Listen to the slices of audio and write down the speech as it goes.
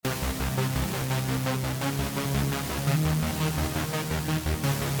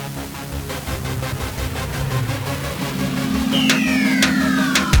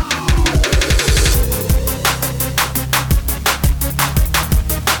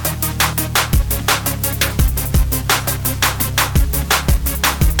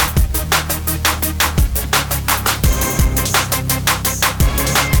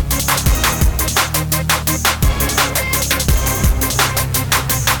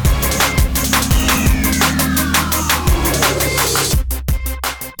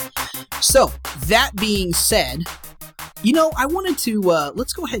So, that being said, I wanted to,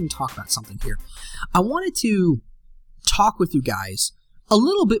 let's go ahead and talk about something here. I wanted to talk with you guys a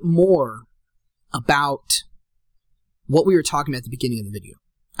little bit more about what we were talking about at the beginning of the video.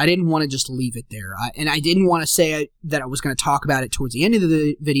 I didn't want to just leave it there. And I didn't want to say that I was going to talk about it towards the end of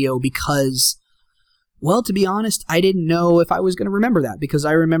the video because, well, to be honest, I didn't know if I was going to remember that, because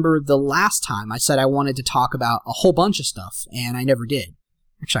I remember the last time I said I wanted to talk about a whole bunch of stuff, and I never did.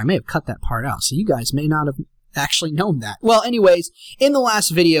 Actually, I may have cut that part out, so you guys may not have actually known that. Well, anyways, in the last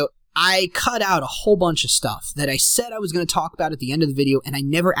video, I cut out a whole bunch of stuff that I said I was going to talk about at the end of the video, and I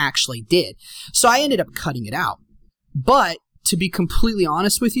never actually did. So I ended up cutting it out. But, to be completely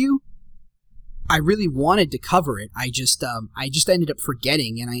honest with you, I really wanted to cover it. I just ended up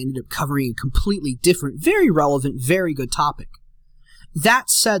forgetting, and I ended up covering a completely different, very relevant, very good topic. That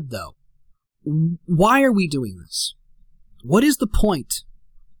said, though, why are we doing this? What is the point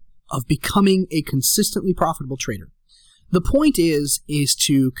of becoming a consistently profitable trader? The point is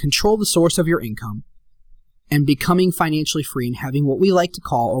to control the source of your income and becoming financially free and having what we like to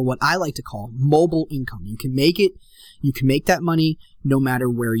call, or what I like to call, mobile income. You can make that money no matter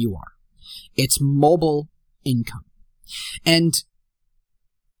where you are. It's mobile income. And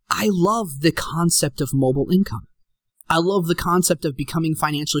I love the concept of mobile income. I love the concept of becoming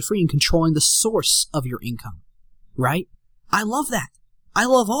financially free and controlling the source of your income, right? I love that. I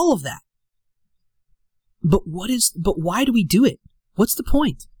love all of that. But why do we do it? What's the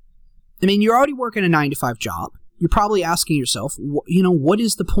point? I mean, you're already working a 9-to-5 job. You're probably asking yourself, what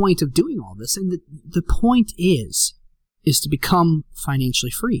is the point of doing all this? And the point is to become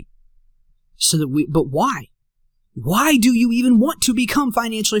financially free. But why? Why do you even want to become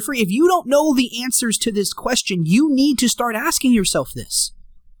financially free? If you don't know the answers to this question, you need to start asking yourself this.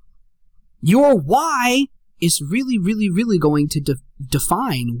 Your why is really, really, really going to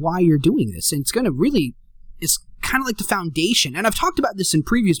define why you're doing this. And it's kind of like the foundation. And I've talked about this in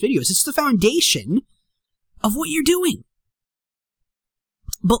previous videos. It's the foundation of what you're doing.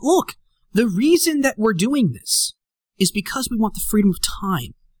 But look, the reason that we're doing this is because we want the freedom of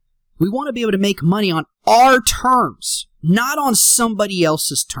time. We want to be able to make money on our terms, not on somebody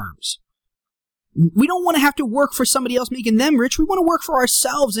else's terms. We don't want to have to work for somebody else making them rich. We want to work for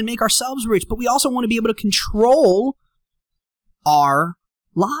ourselves and make ourselves rich, but we also want to be able to control our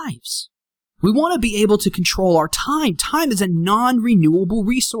lives. We want to be able to control our time. Time is a non-renewable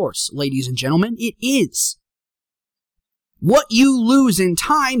resource, ladies and gentlemen. It is. What you lose in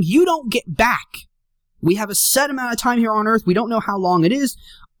time, you don't get back. We have a set amount of time here on earth. We don't know how long it is.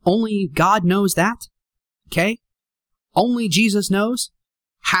 Only God knows that. Okay? Only Jesus knows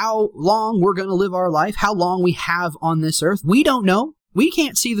how long we're going to live our life, how long we have on this earth. We don't know. We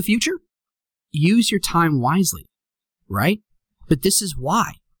can't see the future. Use your time wisely, right? But this is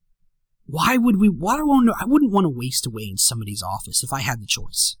why. I wouldn't want to waste away in somebody's office if I had the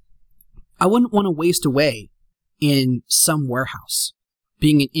choice. I wouldn't want to waste away in some warehouse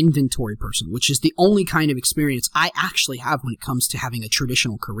being an inventory person, which is the only kind of experience I actually have when it comes to having a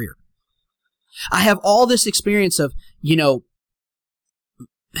traditional career. I have all this experience of,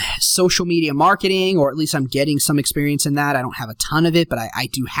 social media marketing, or at least I'm getting some experience in that. I don't have a ton of it, but I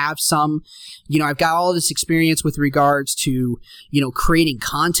do have some. I've got all this experience with regards to, creating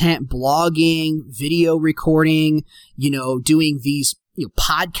content, blogging, video recording, doing these,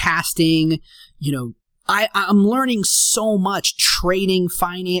 podcasting, I'm learning so much, trading,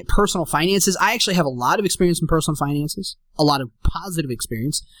 personal finances. I actually have a lot of experience in personal finances, a lot of positive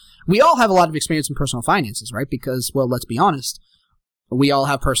experience. We all have a lot of experience in personal finances, right? Because, well, let's be honest, we all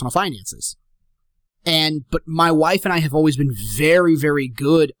have personal finances. But my wife and I have always been very, very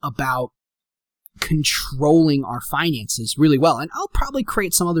good about controlling our finances really well. And I'll probably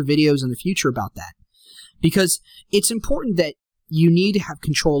create some other videos in the future about that, because it's important that you need to have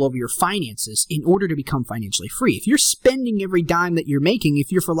control over your finances in order to become financially free. If you're spending every dime that you're making,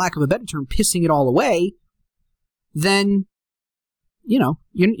 if you're, for lack of a better term, pissing it all away, then,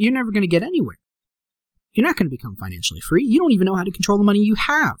 you're never going to get anywhere. You're not going to become financially free. You don't even know how to control the money you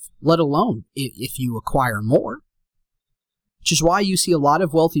have, let alone if you acquire more. which is why you see a lot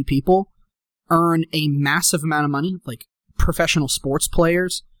of wealthy people earn a massive amount of money, like professional sports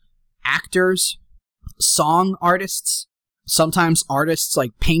players, actors, song artists, sometimes artists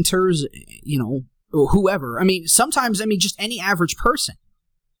like painters, whoever. Sometimes just any average person.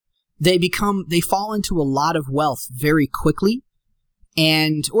 They fall into a lot of wealth very quickly,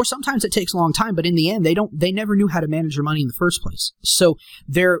 or sometimes it takes a long time, but in the end, they never knew how to manage their money in the first place. So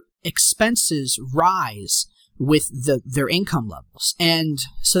their expenses rise with their income levels. And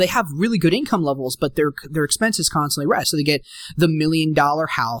so they have really good income levels, but their expenses constantly rise. So they get the $1 million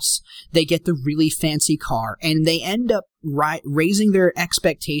house, they get the really fancy car, and they end up raising their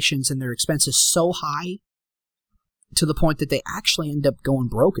expectations and their expenses so high to the point that they actually end up going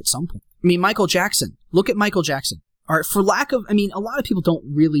broke at some point. Michael Jackson. Look at Michael Jackson. All right, a lot of people don't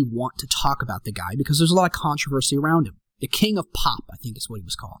really want to talk about the guy because there's a lot of controversy around him. The king of pop, I think is what he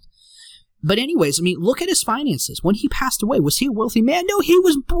was called. But anyways, look at his finances. When he passed away, was he a wealthy man? No, he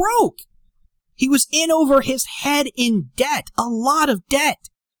was broke. He was in over his head in debt, a lot of debt.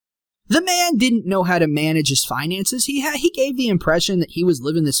 The man didn't know how to manage his finances. He gave the impression that he was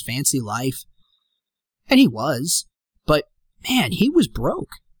living this fancy life, and he was. But man, he was broke.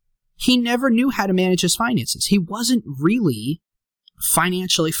 He never knew how to manage his finances. He wasn't really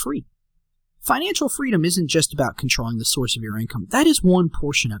financially free. Financial freedom isn't just about controlling the source of your income. That is one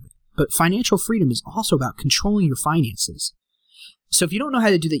portion of it. But financial freedom is also about controlling your finances. So if you don't know how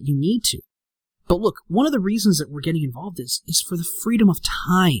to do that, you need to. But look, one of the reasons that we're getting involved is for the freedom of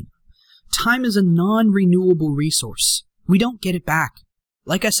time. Time is a non-renewable resource. We don't get it back.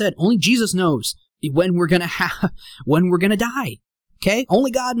 Like I said, only Jesus knows when we're gonna die. Okay? Only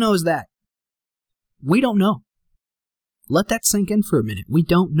God knows that. We don't know. Let that sink in for a minute. We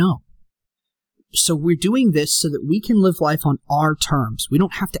don't know. So we're doing this so that we can live life on our terms. We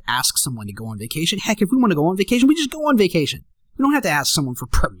don't have to ask someone to go on vacation. Heck, if we want to go on vacation, we just go on vacation. We don't have to ask someone for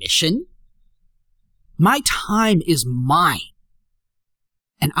permission. My time is mine.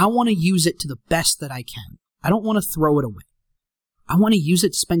 And I want to use it to the best that I can. I don't want to throw it away. I want to use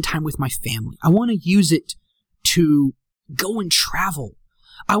it to spend time with my family. I want to use it to go and travel.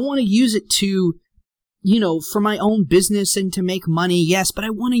 I want to use it to, for my own business and to make money, yes, but I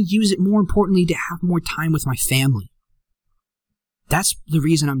want to use it more importantly to have more time with my family. That's the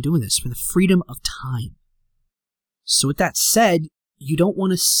reason I'm doing this, for the freedom of time. So with that said, you don't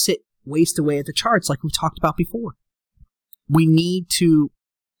want to waste away at the charts like we talked about before. We need to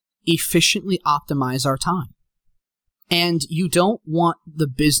efficiently optimize our time. And you don't want the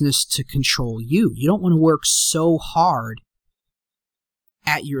business to control you. You don't want to work so hard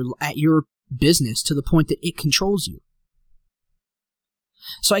at your business to the point that it controls you.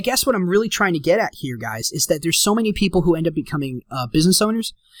 So I guess what I'm really trying to get at here, guys, is that there's so many people who end up becoming business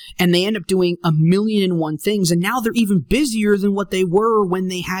owners, and they end up doing 1,000,001 things, and now they're even busier than what they were when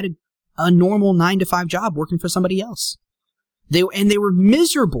they had a normal 9-to-5 job working for somebody else. They were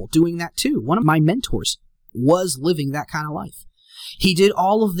miserable doing that too. One of my mentors was living that kind of life. He did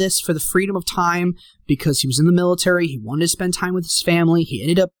all of this for the freedom of time because he was in the military. He wanted to spend time with his family. He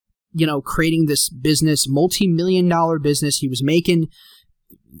ended up, creating this business, multi-million-dollar business. He was making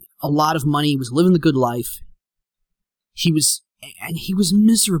a lot of money. He was living the good life. He was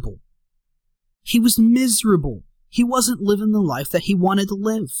miserable. He was miserable. He wasn't living the life that he wanted to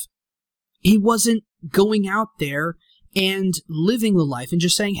live. He wasn't going out there and living the life and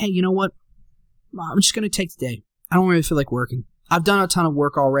just saying, hey, you know what? I'm just going to take the day. I don't really feel like working. I've done a ton of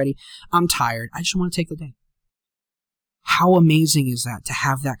work already. I'm tired. I just want to take the day. How amazing is that to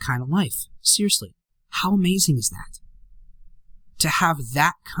have that kind of life? Seriously, how amazing is that? To have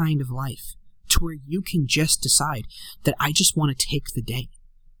that kind of life to where you can just decide that I just want to take the day.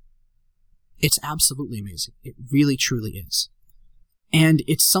 It's absolutely amazing. It really, truly is. And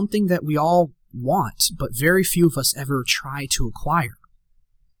it's something that we all want, but very few of us ever try to acquire.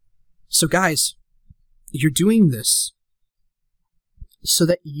 So guys, you're doing this so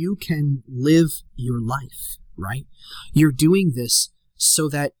that you can live your life, right? You're doing this so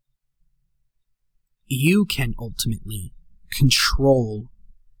that you can ultimately control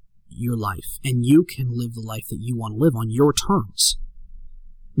your life and you can live the life that you want to live on your terms.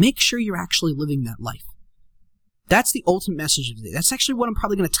 Make sure you're actually living that life. That's the ultimate message of today. That's actually what I'm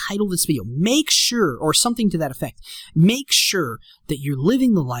probably going to title this video. Make sure, or something to that effect, make sure that you're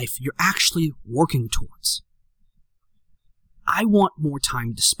living the life you're actually working towards. I want more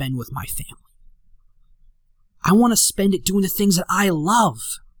time to spend with my family. I want to spend it doing the things that I love.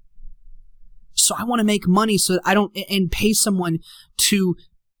 So I want to make money so that I don't, and pay someone to,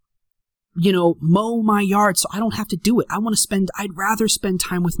 mow my yard so I don't have to do it. I'd rather spend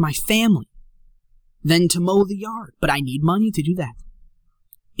time with my family. than to mow the yard. But I need money to do that.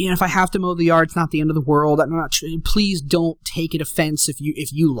 And if I have to mow the yard, it's not the end of the world. I'm not. Please don't take it offense if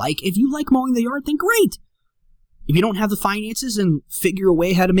you like mowing the yard, then great. If you don't have the finances, and figure a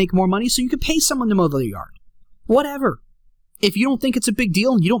way how to make more money so you can pay someone to mow the yard. Whatever. If you don't think it's a big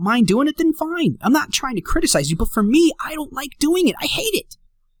deal and you don't mind doing it, then fine. I'm not trying to criticize you, but for me, I don't like doing it. I hate it.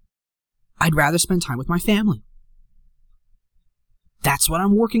 I'd rather spend time with my family. That's what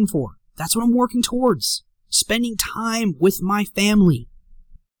I'm working for. That's what I'm working towards. Spending time with my family.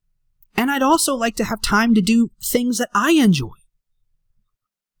 And I'd also like to have time to do things that I enjoy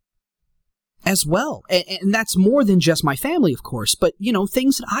as well. And that's more than just my family, of course, but,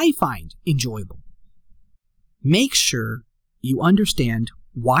 things that I find enjoyable. Make sure you understand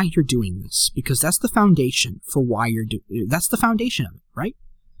why you're doing this, because that's the foundation for why you're doing. That's the foundation of it, right?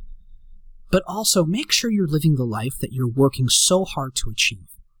 But also make sure you're living the life that you're working so hard to achieve.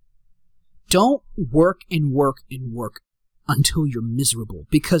 Don't work and work and work until you're miserable,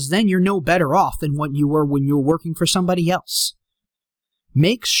 because then you're no better off than what you were when you were working for somebody else.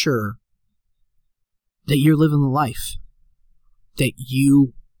 Make sure that you're living the life that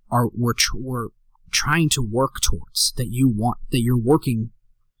you were trying to work towards, that you want, that you're working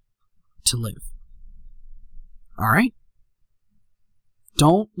to live. All right?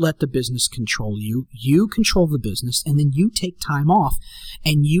 Don't let the business control you. You control the business, and then you take time off,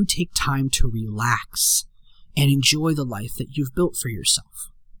 and you take time to relax and enjoy the life that you've built for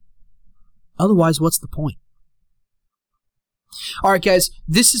yourself. Otherwise, what's the point? All right, guys,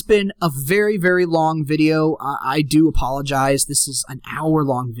 this has been a very, very long video. I do apologize. This is an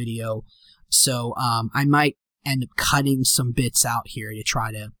hour-long video, so I might end up cutting some bits out here to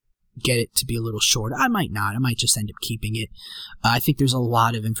try to get it to be a little short. I might not. I might just end up keeping it. I think there's a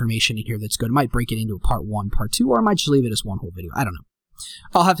lot of information in here that's good. I might break it into a part 1, part 2, or I might just leave it as one whole video. I don't know.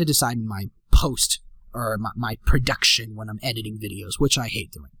 I'll have to decide in my post or my production when I'm editing videos, which I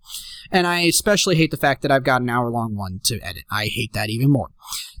hate doing. And I especially hate the fact that I've got an hour-long one to edit. I hate that even more.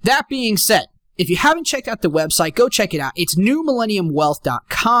 That being said, if you haven't checked out the website, go check it out. It's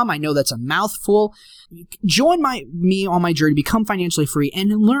newmillenniumwealth.com. I know that's a mouthful. Join me on my journey, become financially free,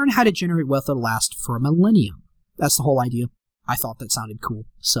 and learn how to generate wealth that'll last for a millennium. That's the whole idea. I thought that sounded cool.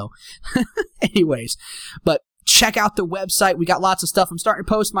 So, anyways, but check out the website. We got lots of stuff. I'm starting to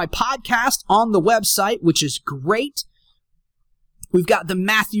post my podcast on the website, which is great. We've got the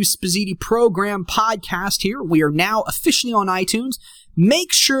Matthew Spazzini Program podcast here. We are now officially on iTunes.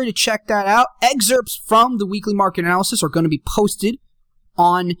 Make sure to check that out. Excerpts from the weekly market analysis are going to be posted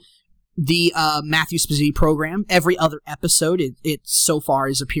on the Matthew Spazzini Program. Every other episode, it so far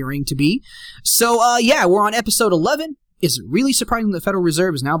is appearing to be. So, yeah, we're on episode 11. Is it really surprising that the Federal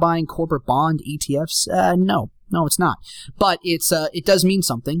Reserve is now buying corporate bond ETFs? No, it's not. But it does mean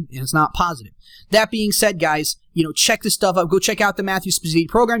something, and it's not positive. That being said, guys, check this stuff out. Go check out the Matthew Spazzini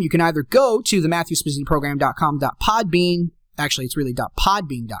Program. You can either go to the MatthewSpazziniProgram.com.podbean. Actually, it's really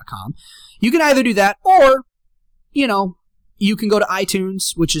 .podbean.com. You can either do that, or, you can go to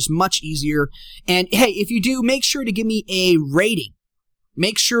iTunes, which is much easier. And hey, if you do, make sure to give me a rating.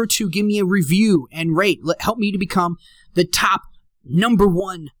 Make sure to give me a review and rate. Help me to become the top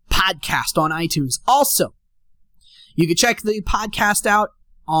 #1 podcast on iTunes. Also, you can check the podcast out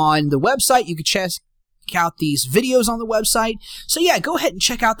on the website. You can check out these videos on the website. So yeah, go ahead and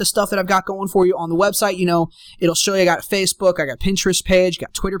check out the stuff that I've got going for you on the website. It'll show you I got a Facebook, I got a Pinterest page,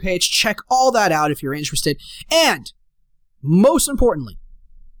 got a Twitter page. Check all that out if you're interested. And most importantly,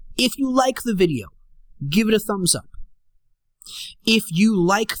 if you like the video, give it a thumbs up. If you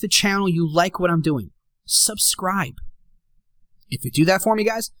like the channel, you like what I'm doing, subscribe. If you do that for me,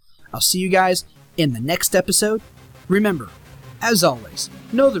 guys, I'll see you guys in the next episode. Remember, as always,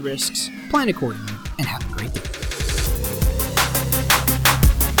 know the risks, plan accordingly, and have a great day.